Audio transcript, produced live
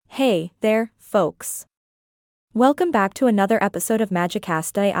Hey there, folks. Welcome back to another episode of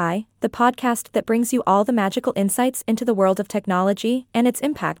Magicast AI, the podcast that brings you all the magical insights into the world of technology and its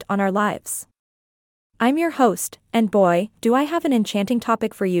impact on our lives. I'm your host, and boy, do I have an enchanting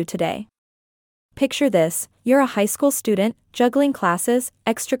topic for you today. Picture this: you're a high school student, juggling classes,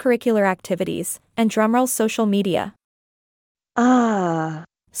 extracurricular activities, and drumroll social media.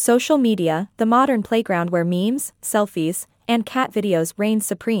 Social media, the modern playground where memes, selfies, and cat videos reign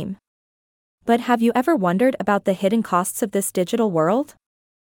supreme. But have you ever wondered about the hidden costs of this digital world?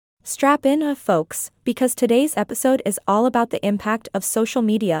 Strap in, folks, because today's episode is all about the impact of social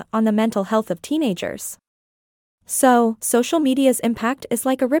media on the mental health of teenagers. So, social media's impact is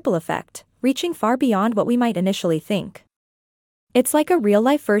like a ripple effect, reaching far beyond what we might initially think. It's like a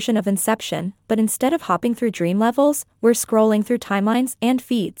real-life version of Inception, but instead of hopping through dream levels, we're scrolling through timelines and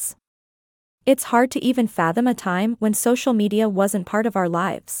feeds. It's hard to even fathom a time when social media wasn't part of our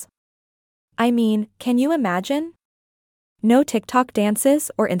lives. I mean, can you imagine? No TikTok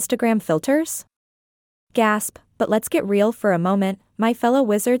dances or Instagram filters? Gasp, but let's get real for a moment, my fellow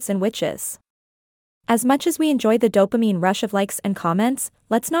wizards and witches. As much as we enjoy the dopamine rush of likes and comments,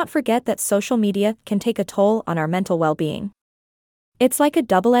 let's not forget that social media can take a toll on our mental well-being. It's like a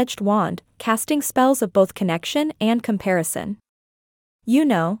double-edged wand, casting spells of both connection and comparison. You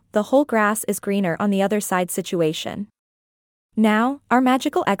know, the whole grass is greener on the other side situation. Now, our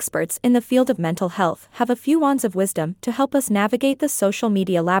magical experts in the field of mental health have a few wands of wisdom to help us navigate the social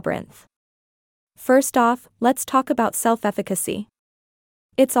media labyrinth. First off, let's talk about self-efficacy.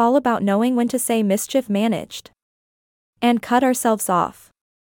 It's all about knowing when to say mischief managed and cut ourselves off.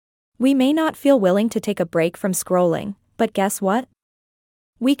 We may not feel willing to take a break from scrolling, but guess what?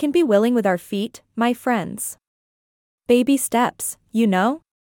 We can be willing with our feet, my friends. Baby steps, you know?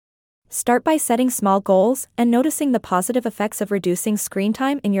 Start by setting small goals and noticing the positive effects of reducing screen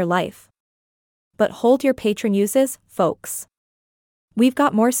time in your life. But hold your patron folks. We've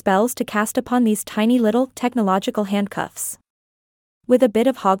got more spells to cast upon these tiny little technological handcuffs. With a bit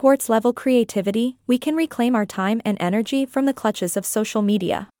of Hogwarts-level creativity, we can reclaim our time and energy from the clutches of social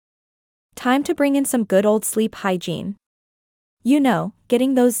media. Time to bring in some good old sleep hygiene. You know,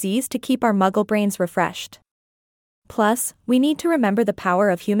 getting those Z's to keep our muggle brains refreshed. Plus, we need to remember the power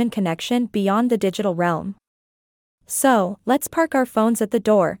of human connection beyond the digital realm. So, let's park our phones at the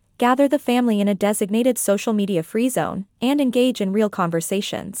door, gather the family in a designated social media free zone, and engage in real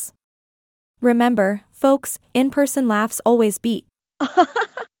conversations. Remember, folks, in-person laughs always beat.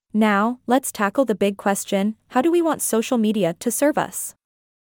 Now, let's tackle the big question: how do we want social media to serve us?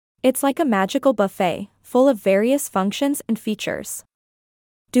 It's like a magical buffet, full of various functions and features.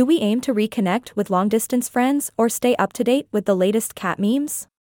 Do we aim to reconnect with long-distance friends or stay up-to-date with the latest cat memes?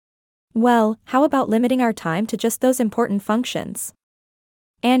 Well, how about limiting our time to just those important functions?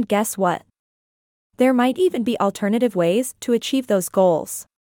 And guess what? There might even be alternative ways to achieve those goals.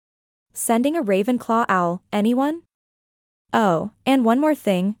 Sending a Ravenclaw owl, anyone? Oh, and one more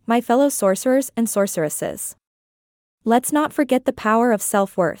thing, my fellow sorcerers and sorceresses. Let's not forget the power of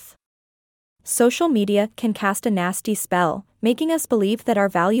self-worth. Social media can cast a nasty spell, making us believe that our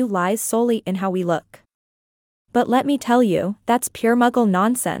value lies solely in how we look. But let me tell you, that's pure muggle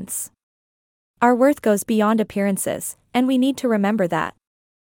nonsense. Our worth goes beyond appearances, and we need to remember that.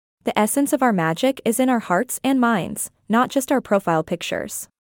 The essence of our magic is in our hearts and minds, not just our profile pictures.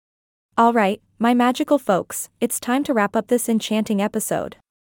 Alright, my magical folks, it's time to wrap up this enchanting episode.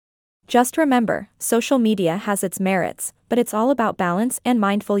 Just remember, social media has its merits, but it's all about balance and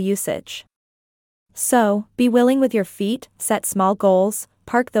mindful usage. So, be willing with your feet, set small goals,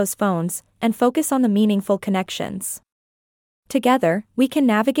 park those phones, and focus on the meaningful connections. Together, we can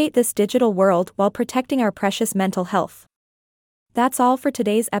navigate this digital world while protecting our precious mental health. That's all for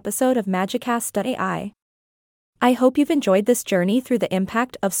today's episode of Magicast AI. I hope you've enjoyed this journey through the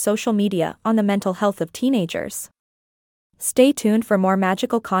impact of social media on the mental health of teenagers. Stay tuned for more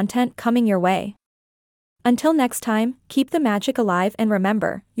magical content coming your way. Until next time, keep the magic alive and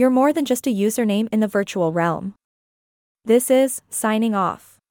remember, you're more than just a username in the virtual realm. This is, signing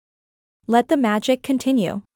off. Let the magic continue.